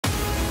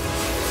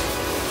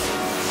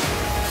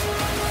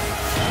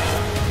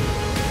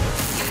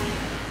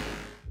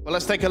Well,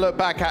 let's take a look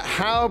back at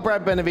how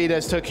Brad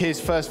Benavides took his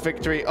first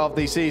victory of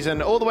the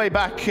season. All the way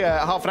back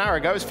half an hour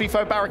ago, it was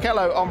FIFO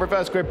Barrichello on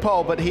reverse grid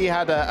pole, but he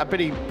had a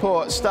pretty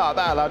poor start.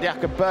 That allowed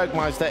Jakob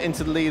Bergmeister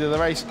into the lead of the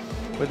race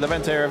with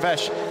Levente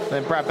Revesh.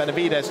 Then Brad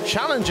Benavides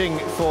challenging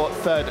for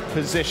third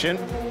position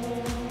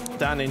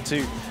down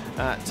into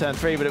turn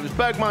 3, but it was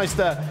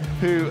Bergmeister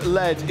who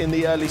led in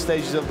the early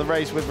stages of the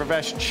race with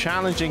Revesh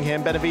challenging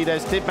him.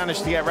 Benavides did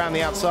manage to get around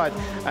the outside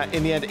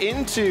in the end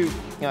into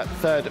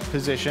third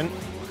position.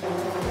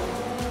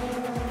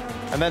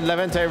 And then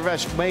Levente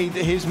Revesh made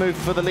his move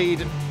for the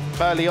lead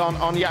early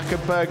on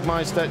Jakob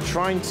Bergmeister,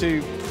 trying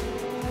to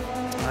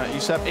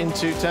usurp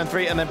into turn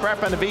 3. And then Brad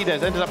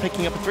Benavides ended up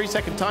picking up a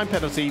 3-second time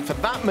penalty for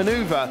that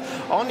maneuver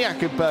on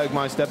Jakob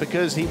Bergmeister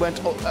because he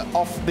went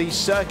off the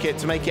circuit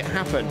to make it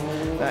happen.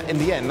 In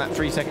the end, that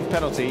 3-second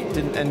penalty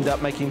didn't end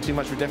up making too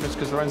much of a difference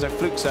because Lorenzo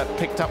Fluxer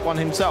picked up one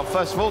himself.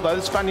 First of all, though,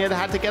 the Spaniard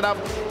had to get up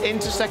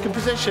into second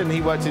position.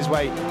 He worked his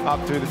way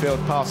up through the field,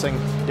 passing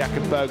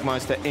Jakob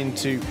Bergmeister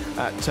into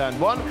turn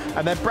 1.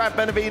 And then Brad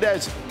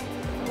Benavides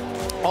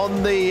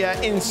on the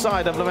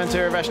inside of Levente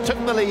Revesh took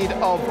the lead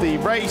of the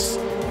race.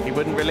 He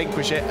wouldn't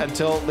relinquish it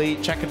until the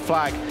checkered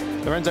flag.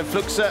 Lorenzo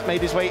Fluxer made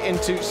his way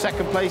into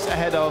second place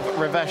ahead of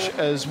Revesh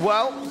as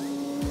well.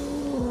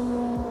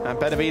 And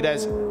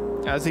Benavides,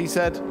 as he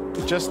said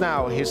just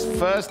now, his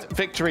first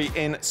victory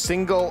in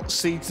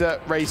single-seater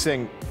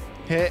racing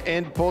here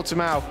in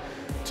Portimao.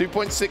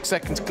 2.6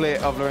 seconds clear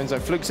of Lorenzo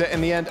Fluxer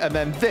in the end, and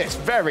then this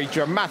very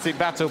dramatic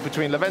battle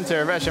between Levente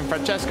Revesh and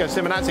Francesco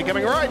Simonazzi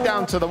coming right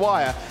down to the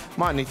wire.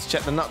 Might need to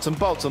check the nuts and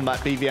bolts on that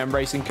BVM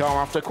racing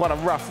car after quite a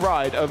rough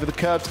ride over the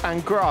curbs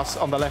and grass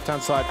on the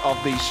left-hand side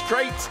of the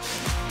straight.